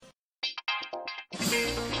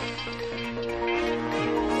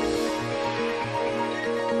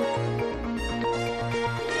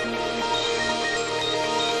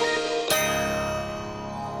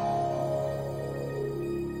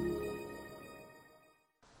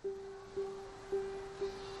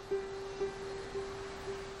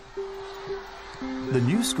The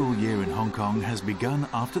new school year in Hong Kong has begun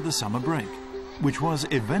after the summer break, which was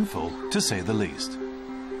eventful to say the least.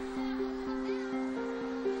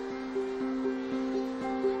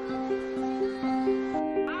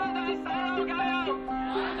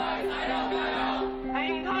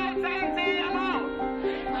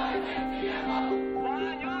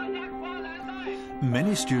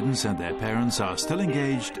 Many students and their parents are still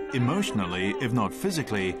engaged emotionally, if not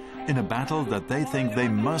physically, in a battle that they think they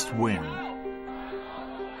must win.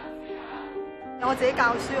 我自己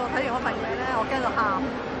教書，我睇完嗰份嘢咧，我驚到喊，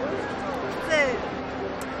即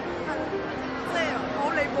係好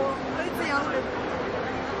離譜，嗰啲字眼好離譜。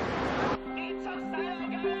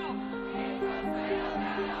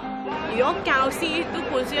如果教師都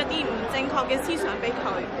灌輸一啲唔正確嘅思想俾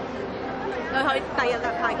佢，對佢第日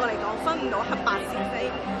大個嚟講分唔到黑白是非，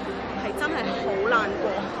係真係好難過，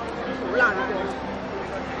好難過。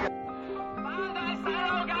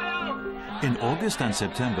 In August and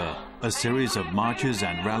September, a series of marches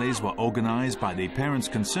and rallies were organized by the Parents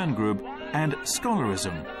Concern Group and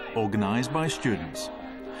Scholarism, organized by students.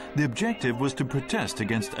 The objective was to protest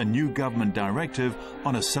against a new government directive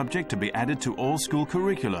on a subject to be added to all school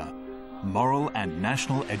curricula: moral and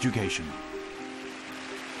national education.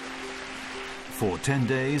 For 10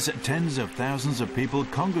 days, tens of thousands of people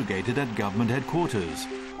congregated at government headquarters.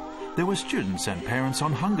 There were students and parents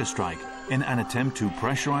on hunger strike in an attempt to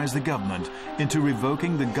pressurize the government into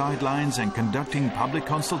revoking the guidelines and conducting public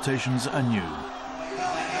consultations anew.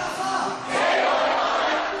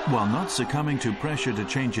 While not succumbing to pressure to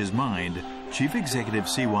change his mind, Chief Executive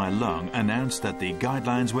C.Y. Leung announced that the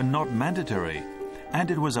guidelines were not mandatory, and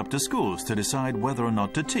it was up to schools to decide whether or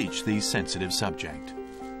not to teach the sensitive subject.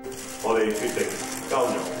 我哋決定交由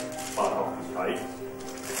辦學團體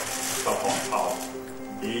及學校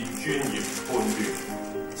以專業判斷，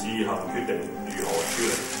自行決定如何處理。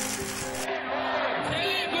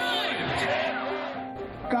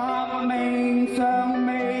革命尚未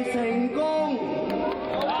成功，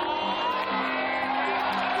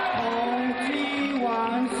同志還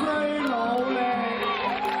需努力。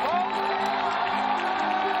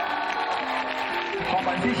學民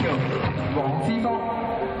之潮，黃之鋒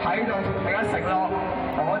喺度同大家承諾，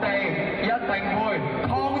我哋一定會抗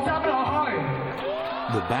爭落去。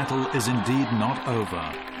 The battle is indeed not over.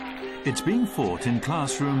 It's being fought in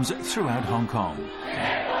classrooms throughout Hong Kong.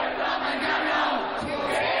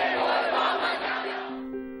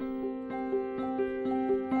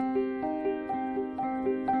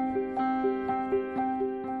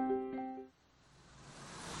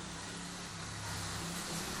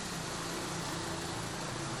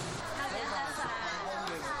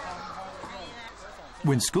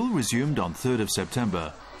 When school resumed on 3rd of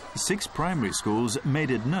September, 6 primary schools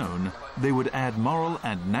made it known they would add moral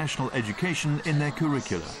and national education in their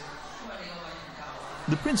curricula.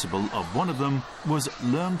 The principal of one of them was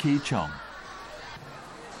Leung Ki Chong. "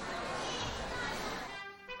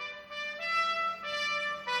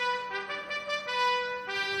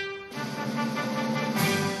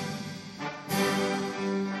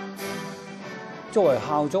作為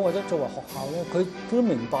校長或者作為學校咧，佢都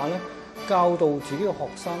明白咧，教導自己嘅學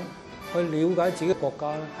生去了解自己國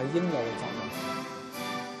家咧係應有嘅責任。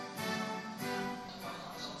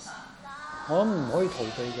我諗唔可以逃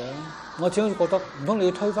避嘅。我始終覺得，唔通你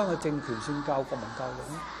要推翻個政權先教國民教育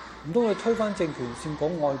咩？唔通你推翻政權先講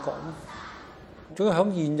愛國咩？仲要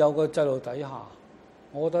喺現有嘅制度底下，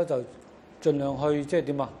我覺得就盡量去即係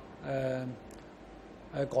點啊？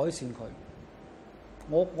改善佢。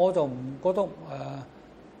我就唔覺得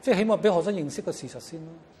即係起碼俾學生認識個事實先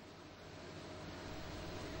啦。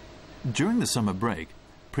 During the summer break,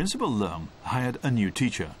 Principal Leung hired a new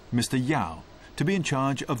teacher, Mr. Yao, to be in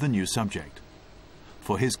charge of the new subject.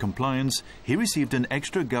 For his compliance, he received an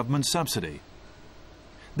extra government subsidy.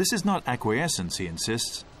 This is not acquiescence, he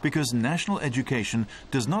insists, because national education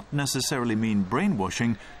does not necessarily mean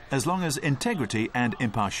brainwashing as long as integrity and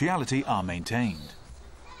impartiality are maintained.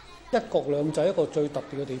 一國兩制一個最特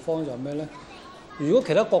別嘅地方就係咩咧？如果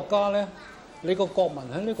其他國家咧，你個國民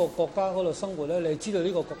喺呢個國家嗰度生活咧，你知道呢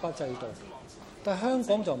個國家制度，但係香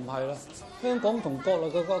港就唔係啦。香港同國內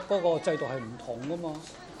嘅嗰個制度係唔同噶嘛。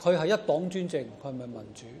佢係一黨專政，佢係咪民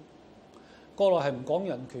主？國內係唔講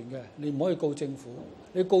人權嘅，你唔可以告政府。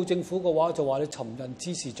你告政府嘅話，就話你尋釁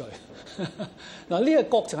滋事罪。嗱，呢個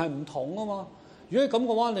國情係唔同啊嘛。如果咁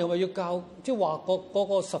嘅話，你係咪要教即係話嗰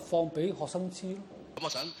個實況俾學生知咯？咁我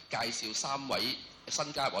想介紹3位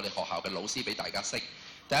新加入我哋學校嘅老師俾大家識。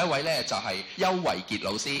第一位咧就係邱維傑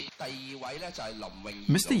老師，第二位咧就係林穎儀。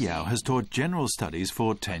Mr. Yao has taught general studies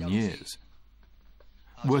for 10 years.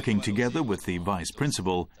 Working together with the vice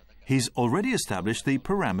principal, he's already established the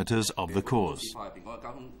parameters of the course.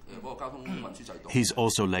 He's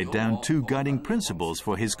also laid down 2 guiding principles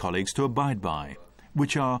for his colleagues to abide by,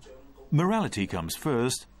 which are morality comes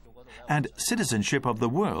first and citizenship of the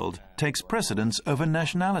world takes precedence over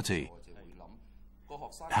nationality.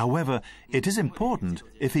 However, it is important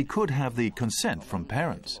if he could have the consent from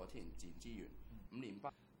parents.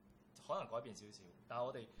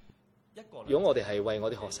 如果我哋係為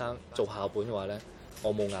我哋學生做校本嘅話咧，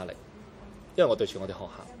我冇壓力，因為我對住我哋學校，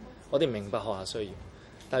我哋明白學校需要。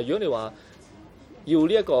但係如果你話要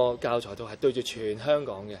呢一個教材套係對住全香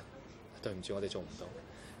港嘅，對唔住，我哋做唔到。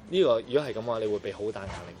呢個如果係咁嘅話，你會俾好大壓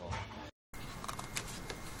力我。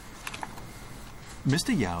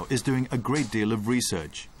 Mr. Yao is doing a great deal of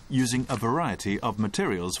research, using a variety of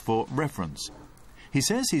materials for reference. He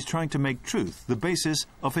says he's trying to make truth the basis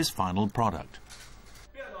of his final product.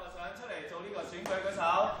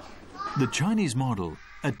 The Chinese model,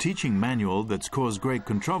 a teaching manual that's caused great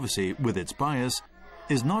controversy with its bias,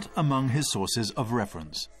 is not among his sources of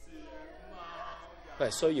reference. 佢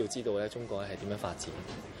係需要知道咧中國係點樣發展，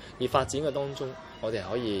而發展嘅當中，我哋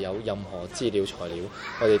可以有任何資料材料，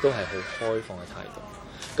我哋都係好開放嘅態度。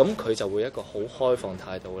咁佢就會一個好開放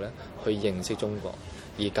態度咧，去認識中國，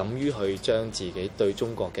而敢於去將自己對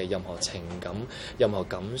中國嘅任何情感、任何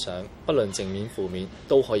感想，不論正面負面，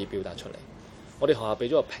都可以表達出嚟。我哋學校俾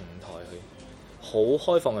咗個平台去，好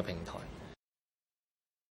開放嘅平台。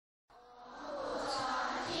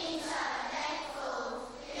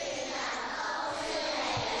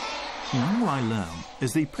 Wang Lai Leung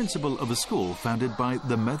is the principal of a school founded by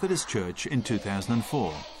the Methodist Church in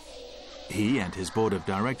 2004. He and his board of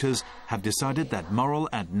directors have decided that moral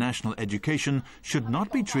and national education should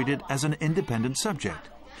not be treated as an independent subject,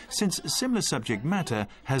 since similar subject matter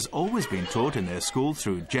has always been taught in their school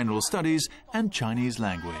through general studies and Chinese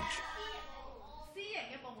language.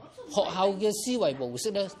 學校嘅思維模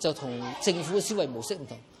式咧，就同政府嘅思維模式唔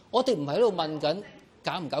同。我哋唔係喺度問緊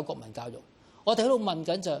搞唔搞國民教育，我哋喺度問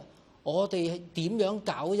緊就係我哋點樣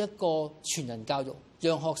搞一個全人教育，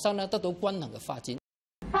讓學生咧得到均衡嘅發展。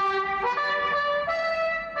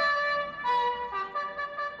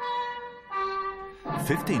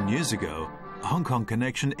15 years ago, Hong Kong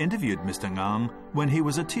Connection interviewed Mr. Ngang when he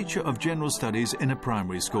was a teacher of general studies in a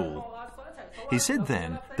primary school. He said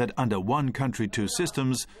then that under one country, two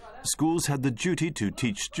systems, schools had the duty to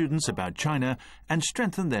teach students about China and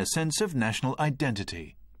strengthen their sense of national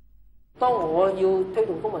identity. 當我要推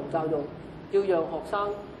動公民教育，要讓學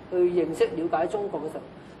生去認識、了解中國嘅時候，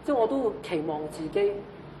即係我都期望自己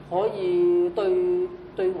可以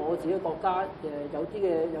對我自己嘅國家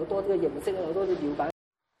有多啲嘅認識，有多啲了解。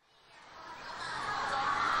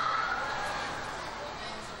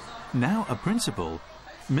 Now a principal,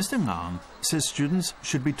 Mr. Ngang says students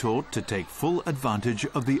should be taught to take full advantage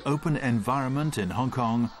of the open environment in Hong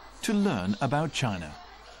Kong to learn about China.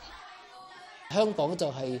 香港就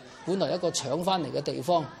係本來一個搶翻嚟嘅地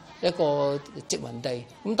方，一個殖民地。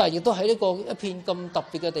咁但係亦都喺呢個一片咁特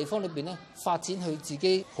別嘅地方裏邊咧，發展佢自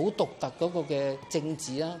己好獨特嗰個嘅政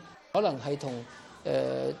治啦，可能係同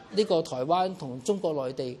呢個台灣同中國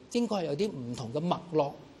內地應該係有啲唔同嘅脈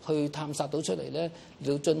絡去探索到出嚟咧，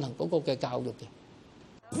要進行嗰個嘅教育嘅。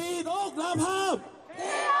鐵屋立校，鐵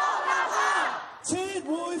屋立校，撤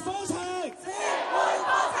回課程，撤回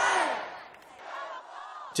課程。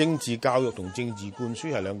 政治教育同政治灌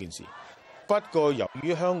輸係兩件事。不過由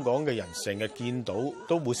於香港嘅人成日見到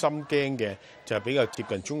都會心驚嘅，就係比較接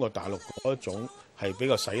近中國大陸嗰一種係比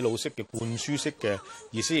較洗腦式嘅灌輸式嘅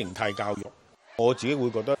意識形態教育。我自己會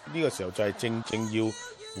覺得呢個時候就係正正要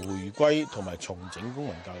回歸同埋重整公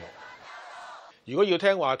民教育。如果要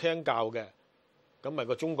聽話聽教嘅，咁咪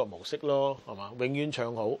個中國模式咯，係嘛？永遠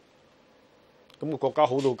唱好，咁個國家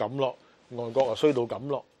好到咁咯，外國又衰到咁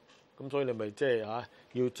咯。 咁所以你咪即係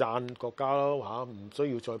要讚國家咯唔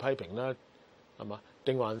需要再批評啦，係嘛？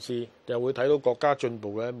定還是又會睇到國家進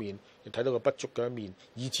步嘅一面，又睇到個不足嘅一面，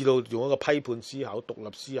以至到用一個批判思考、獨立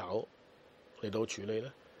思考嚟到處理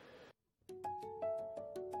咧？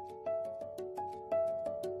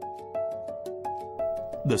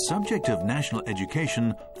 The subject of national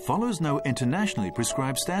education follows no internationally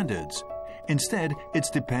prescribed standards. Instead, it's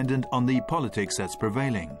dependent on the politics that's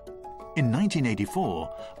prevailing. In 1984,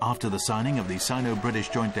 after the signing of the Sino-British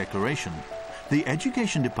Joint Declaration, the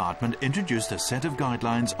Education Department introduced a set of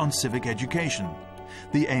guidelines on civic education,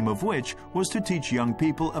 the aim of which was to teach young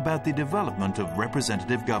people about the development of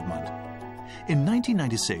representative government. In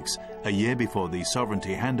 1996, a year before the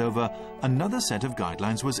sovereignty handover, another set of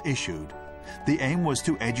guidelines was issued. The aim was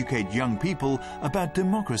to educate young people about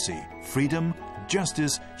democracy, freedom,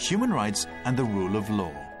 justice, human rights, and the rule of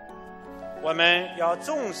law. 我們要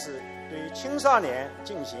重視對青少年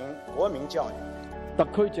進行國民教育。特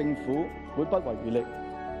區政府會不遺餘力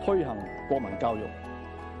推行國民教育。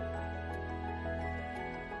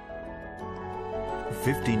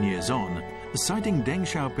15 years on, citing Deng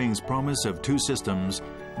Xiaoping's promise of two systems,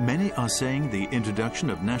 many are saying the introduction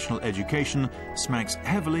of national education smacks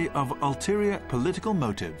heavily of ulterior political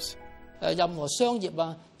motives. 任何商業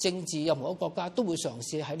啊、政治，任何一個國家都會嘗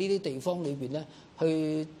試喺呢啲地方裏邊咧，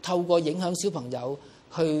去透過影響小朋友，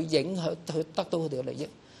去得到佢哋嘅利益。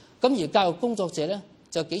咁而教育工作者咧，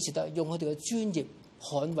就幾時得用佢哋嘅專業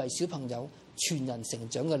捍衛小朋友全人成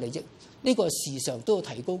長嘅利益。呢個時常都要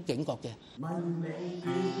提高警覺嘅。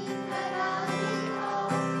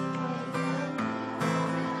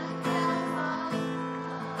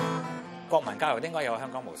國民教育應該有香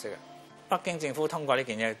港模式嘅。北京政府通過呢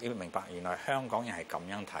件嘢，要明白原來香港人係咁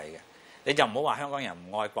樣睇嘅。你就唔好話香港人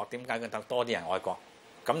唔愛國，點解佢得多啲人愛國？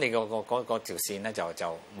咁你個條線咧就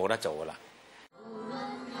冇得做噶啦。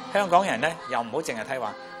香港人咧又唔好淨係睇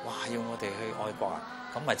話，哇！要我哋去愛國啊，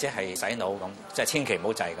咁咪即係洗腦咁，即係千祈唔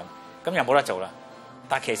好制咁。咁又冇得做啦，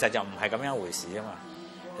但其實就唔係咁樣回事啊嘛，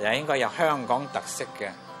又應該有香港特色嘅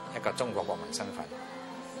一個中國國民身份，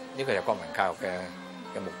呢個就國民教育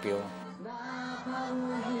嘅目標。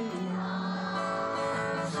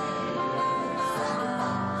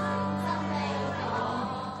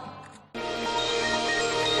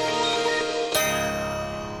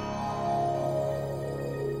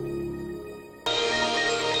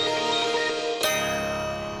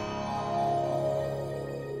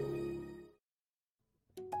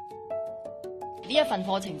呢一份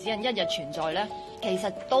課程指引一日存在咧，其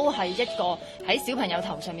實都係一個喺小朋友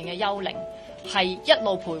頭上面嘅幽靈，係一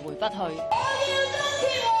路徘徊不去。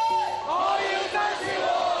我要跟詞彙，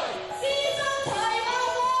師生齊萬和，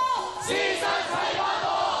師生齊萬和，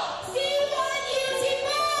少運要前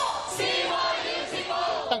波，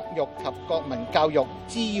德育及國民教育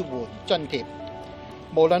支援津貼，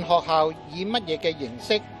無論學校以乜嘢嘅形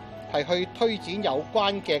式係去推展有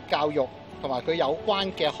關嘅教育同埋佢有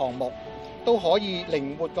關嘅項目，都可以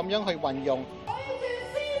靈活咁樣去運用。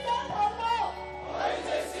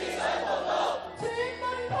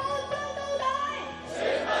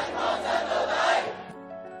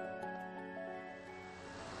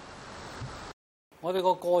我哋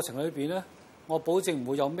個過程裏邊咧，我保證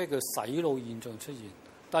唔會有咩叫洗腦現象出現。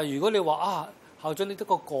但係如果你話啊，校長你得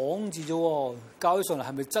個講字啫喎，教起上嚟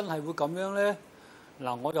係咪真係會咁樣咧？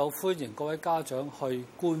嗱，我就歡迎各位家長去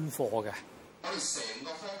觀課嘅。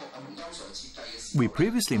We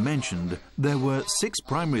previously mentioned there were 6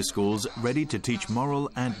 primary schools ready to teach moral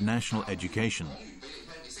and national education.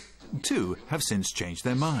 2 have since changed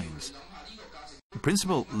their minds.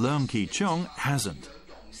 Principal Leung Ki-cheong hasn't.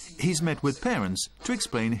 He's met with parents to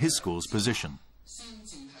explain his school's position.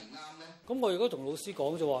 咁我如果同老師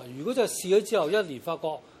講就話，如果真係試咗之後1年發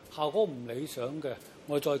覺效果唔理想嘅，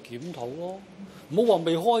我再檢討咯。唔好話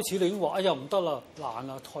未開始你已經話哎呀唔得啦，難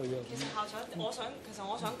啦，退啊。其實校長，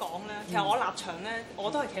我想講咧，其實我立場咧，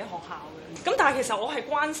我都係企喺學校嘅。咁但係其實我係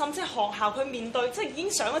關心，即係學校佢面對，即係已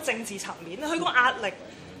經上咗政治層面，佢個壓力，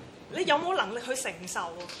你有冇能力去承受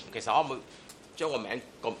啊？其實可唔可以將個名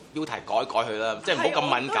個標題改佢啦，即係唔好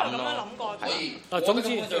咁敏感咯。係。我根本就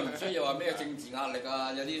唔需要話咩政治壓力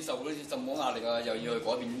啊，有啲受嗰啲什麼壓力啊，又要去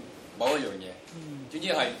改變某一樣嘢。總之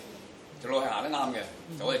係條路係行得啱嘅，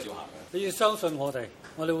就可以照行嘅。你要相信我哋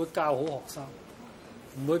會教好學生，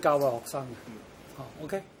唔會教壞學生嘅。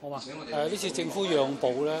OK， 好嘛？呢次政府讓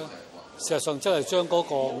步咧，事實上真係將嗰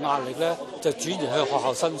個壓力咧就轉移去學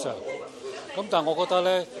校身上。咁但係我覺得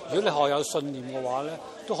咧，如果你學校有信念嘅話咧，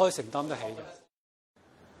都可以承擔得起嘅。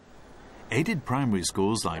Aided primary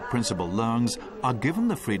schools like Principal Leung's are given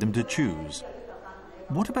the freedom to choose.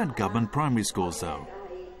 What about government primary schools, though?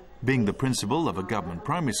 Being the principal of a government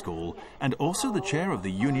primary school and also the chair of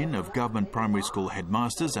the Union of Government Primary School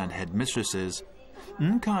Headmasters and Headmistresses,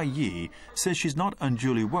 Kai-yi says she's not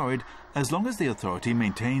unduly worried as long as the authority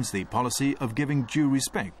maintains the policy of giving due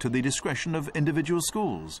respect to the discretion of individual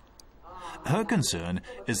schools. Her concern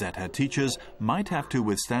is that her teachers might have to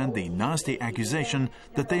withstand the nasty accusation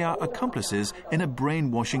that they are accomplices in a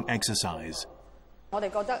brainwashing exercise. 我哋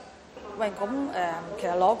覺得喂，咁其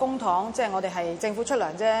實攞公帑，即係我哋係政府出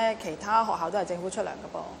糧啫，其他學校都係政府出糧嘅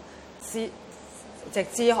噃。直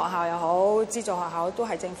資學校又好，資助學校都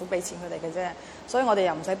係政府俾錢佢哋嘅啫，所以我哋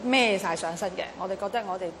又唔使孭晒上身嘅。我哋覺得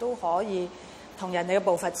我哋都可以同人哋嘅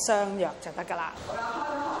步伐相若就得㗎啦。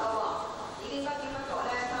應該點樣做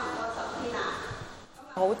咧？差唔多10天啊！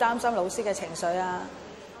好擔心老師嘅情緒啊！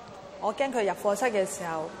我驚佢入課室嘅時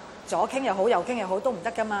候。左傾又好，右傾又好，都唔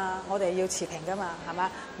得噶嘛。我哋要持平噶嘛，係嘛？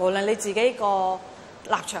無論你自己個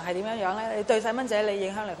立場係點樣咧？你對細蚊仔你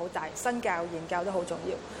影響力好大，身教言教都好重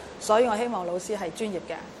要。所以我希望老師係專業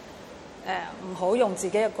嘅，唔好用自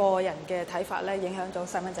己嘅個人嘅睇法咧，影響咗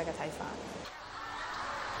細蚊仔嘅睇法。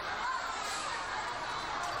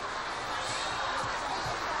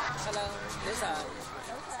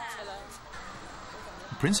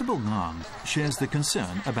Principal Ngang shares the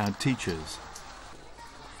concern about teachers.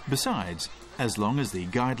 Besides, as long as the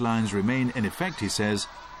guidelines remain in effect, he says,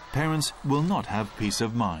 parents will not have peace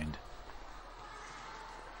of mind.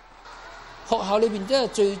 學校裏邊真係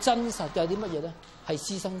最真實嘅係啲乜嘢咧？係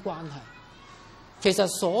師生關係。其實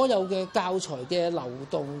所有嘅教材嘅流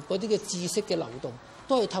動，嗰啲嘅知識嘅流動，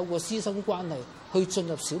都係透過師生關係去進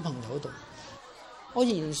入小朋友度。我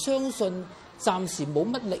仍然相信，暫時冇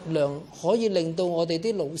乜力量可以令到我哋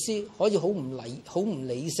啲老師可以好唔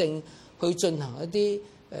理性去進行一啲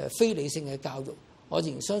非理性嘅教育。我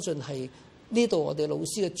仍然相信係呢度我哋老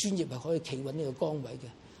師嘅專業係可以企穩呢個崗位嘅。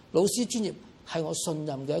老師專業係我信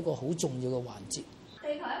任嘅一個好重要嘅環節。地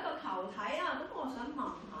球一個球體啊，咁我想問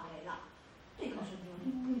下你啦，地球上有啲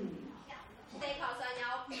咩啊？地球上有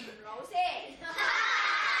老師，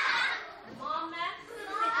啱咩？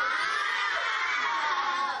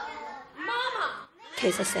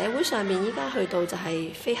其實社會上面依家去到就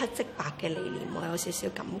係非黑即白嘅理念，我有少少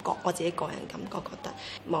感覺，我自己個人感覺覺得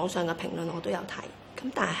網上嘅評論我都有睇，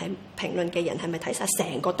咁但係評論嘅人係咪睇晒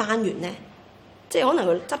成個單元呢？即係可能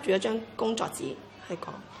佢執住一張工作紙去講，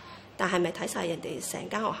但係咪睇晒人哋成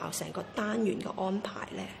間學校成個單元嘅安排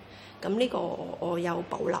呢？咁呢個我有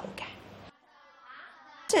保留嘅。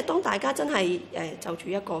即係當大家真係就住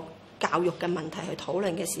一個教育嘅問題去討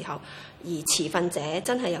論嘅時候，而持份者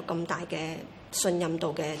真係有咁大嘅信任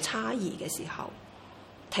度嘅差異嘅時候，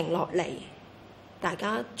停落嚟，大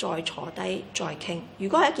家再坐低再傾。如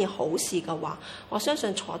果係一件好事嘅話，我相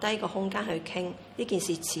信坐低個空間去傾呢件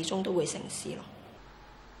事，始終都會成事咯。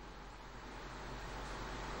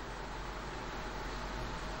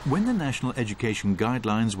When the national education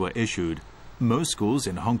guidelines were issued, most schools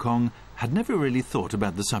in Hong Kong had never really thought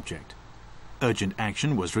about the subject. Urgent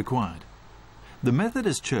action was required. The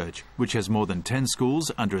Methodist Church, which has more than 10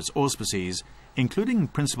 schools under its auspices, including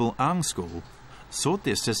Principal Ang School, sought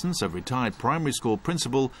the assistance of retired primary school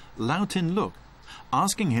principal Lau Tin Luk,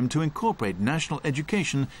 asking him to incorporate national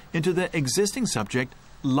education into their existing subject,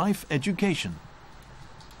 life education.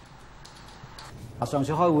 上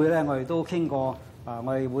次開會咧，我哋都傾過，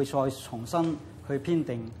我哋會再重新去編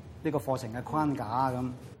定呢個課程嘅框架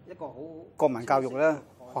咁。一個好國民教育咧，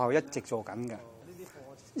學校一直做緊嘅。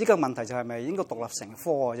呢個問題就係咪應該獨立成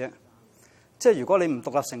科嘅啫？即係如果你唔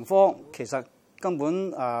獨立成科，其實根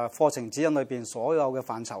本課程指引裏邊所有嘅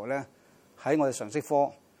範疇咧，喺我哋常識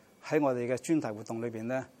科，喺我哋嘅專題活動裏邊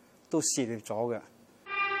咧，都涉獵咗嘅。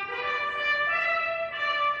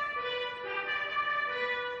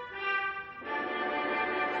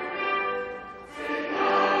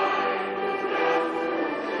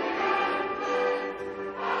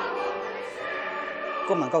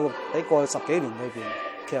國民教育喺過去10幾年裏邊，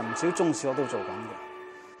其實唔少中小學都做緊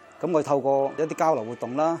嘅。咁我哋透過一啲交流活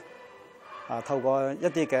動啦，透過一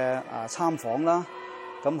啲嘅參訪啦，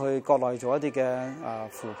咁去國內做一啲嘅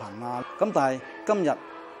扶貧啊。咁但係今日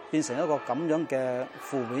變成一個咁樣嘅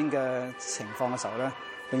負面嘅情況嘅時候咧，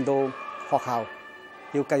令到學校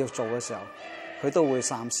要繼續做嘅時候，佢都會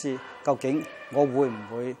三思，究竟我會唔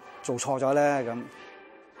會做錯咗咧？咁。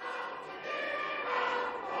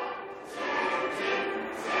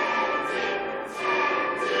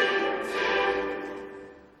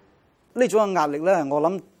呢種嘅壓力咧，我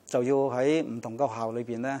諗就要喺唔同嘅學校裏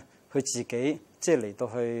邊咧，佢自己即係嚟到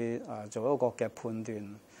去做一個嘅判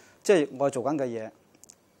斷，即係我做緊嘅嘢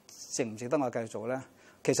值唔值得我繼續做咧？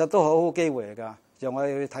其實都係好好機會嚟㗎，讓我哋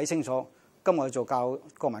去睇清楚，今日我做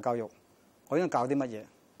國民教育，我應該教啲乜嘢？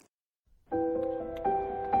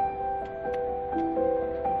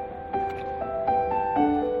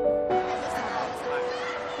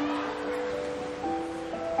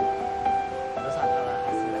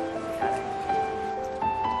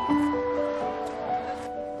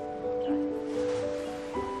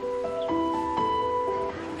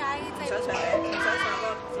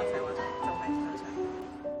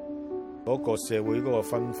嗰個社會嗰個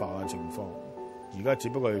分化嘅情況，而家只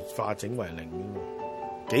不過係化整為零啫嘛。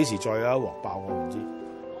幾時再有一鑊爆我唔知。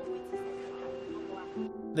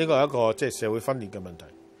呢個係一個即係社會分裂嘅問題。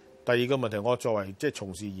第二個問題，我作為即係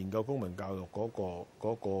從事研究公民教育嗰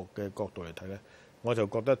個嘅角度嚟睇咧，我就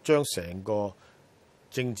覺得將成個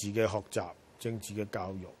政治嘅學習、政治嘅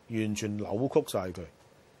教育完全扭曲晒佢。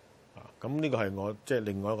咁呢個係我即係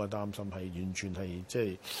另外一個擔心，係完全係即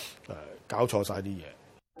係搞錯晒啲嘢。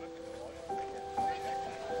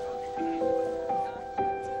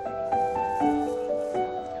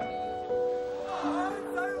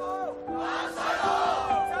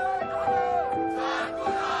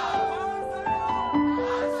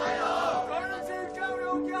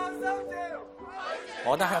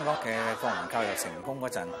我覺得香港嘅國民教育成功嗰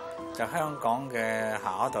陣，就香港嘅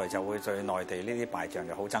下一代就會對內地呢啲敗象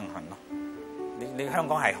就好憎恨咯。你香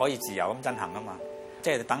港係可以自由咁進行啊嘛，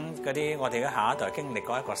即係等嗰啲我哋嘅下一代經歷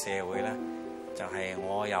過一個社會咧，就係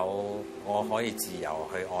我可以自由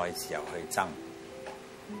去愛、自由去爭。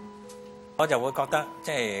我就會覺得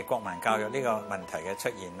即係國民教育呢個問題嘅出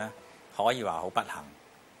現咧，可以話好不幸，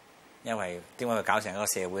因為點解會搞成一個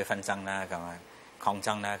社會紛爭啦、咁啊抗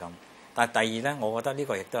爭啦咁。但係第二咧，我覺得呢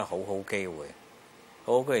個亦都係好好機會。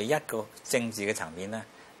好機會一個政治嘅層面咧，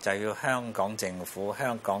就要香港政府、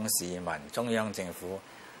香港市民、中央政府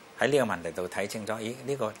喺呢個問題度睇清楚，咦？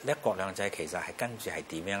呢個一國兩制其實係跟住係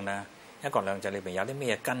點樣咧？一國兩制裏邊有啲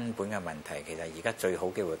咩根本嘅問題，其實而家最好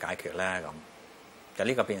機會解決啦咁。就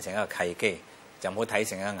呢個變成一個契機，就唔好睇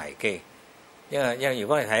成一個危機。因為如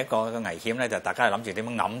果你睇一個危險咧，就大家係諗住點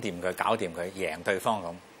樣揞掂佢、搞掂佢、贏對方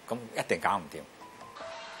咁，一定搞唔掂。